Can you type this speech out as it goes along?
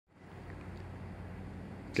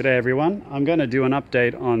G'day everyone, I'm going to do an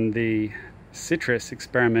update on the citrus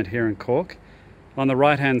experiment here in Cork. On the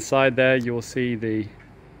right hand side there you will see the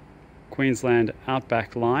Queensland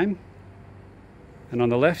Outback lime, and on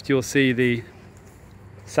the left you'll see the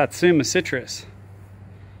Satsuma citrus.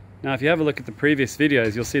 Now if you have a look at the previous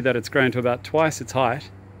videos you'll see that it's grown to about twice its height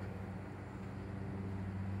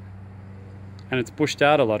and it's bushed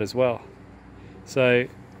out a lot as well. So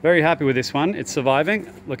very happy with this one, it's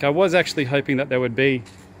surviving. Look, I was actually hoping that there would be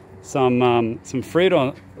some fruit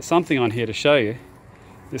or something on here to show you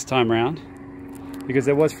this time around, because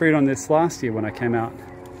there was fruit on this last year when I came out.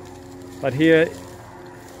 But here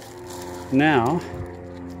now,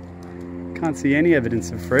 can't see any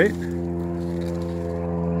evidence of fruit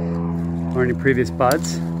or any previous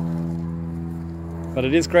buds. But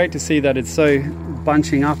it is great to see that it's so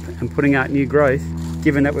bunching up and putting out new growth,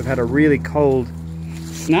 given that we've had a really cold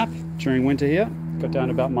snap during winter here. Got down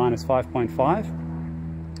to about minus 5.5,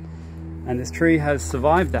 and this tree has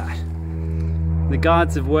survived that. The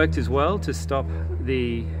guards have worked as well to stop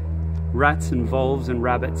the rats and voles and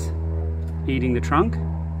rabbits eating the trunk,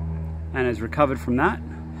 and has recovered from that.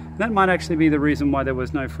 That might actually be the reason why there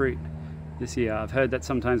was no fruit this year. I've heard that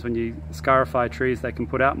sometimes when you scarify trees they can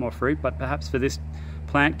put out more fruit, but perhaps for this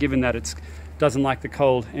plant, given that it doesn't like the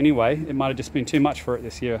cold anyway, it might have just been too much for it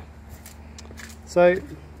this year. So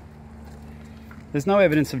there's no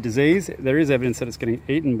evidence of disease. There is evidence that it's getting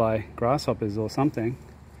eaten by grasshoppers or something.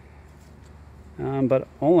 But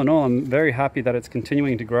all in all, I'm very happy that it's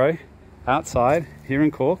continuing to grow outside here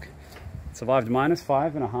in Cork. It survived minus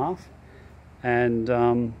 5.5. And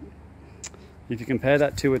if you compare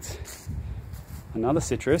that to another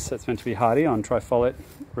citrus that's meant to be hardy on trifoliate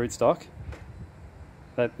rootstock,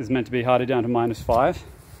 that is meant to be hardy down to minus 5,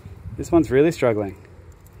 this one's really struggling.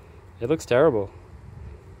 It looks terrible.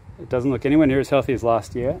 It doesn't look anywhere near as healthy as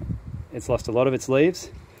last year. It's lost a lot of its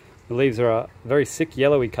leaves. The leaves are a very sick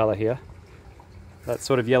yellowy colour here. That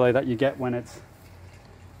sort of yellow that you get when it's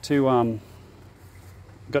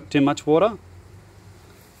got too much water.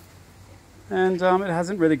 And it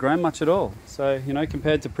hasn't really grown much at all. So, you know,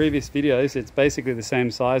 compared to previous videos, it's basically the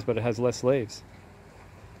same size, but it has less leaves.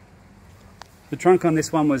 The trunk on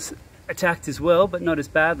this one was attacked as well, but not as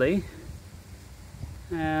badly.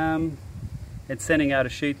 It's sending out a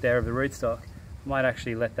shoot there of the rootstock. I might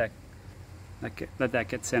actually let that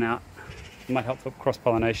get sent out. It might help for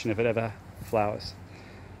cross-pollination if it ever flowers.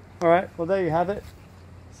 Alright, well there you have it.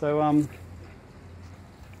 So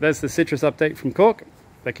there's the citrus update from Cork.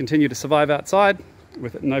 They continue to survive outside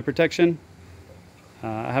with no protection.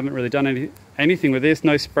 I haven't really done anything with this,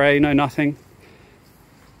 no spray, no nothing.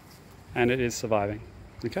 And it is surviving.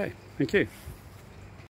 Okay, thank you.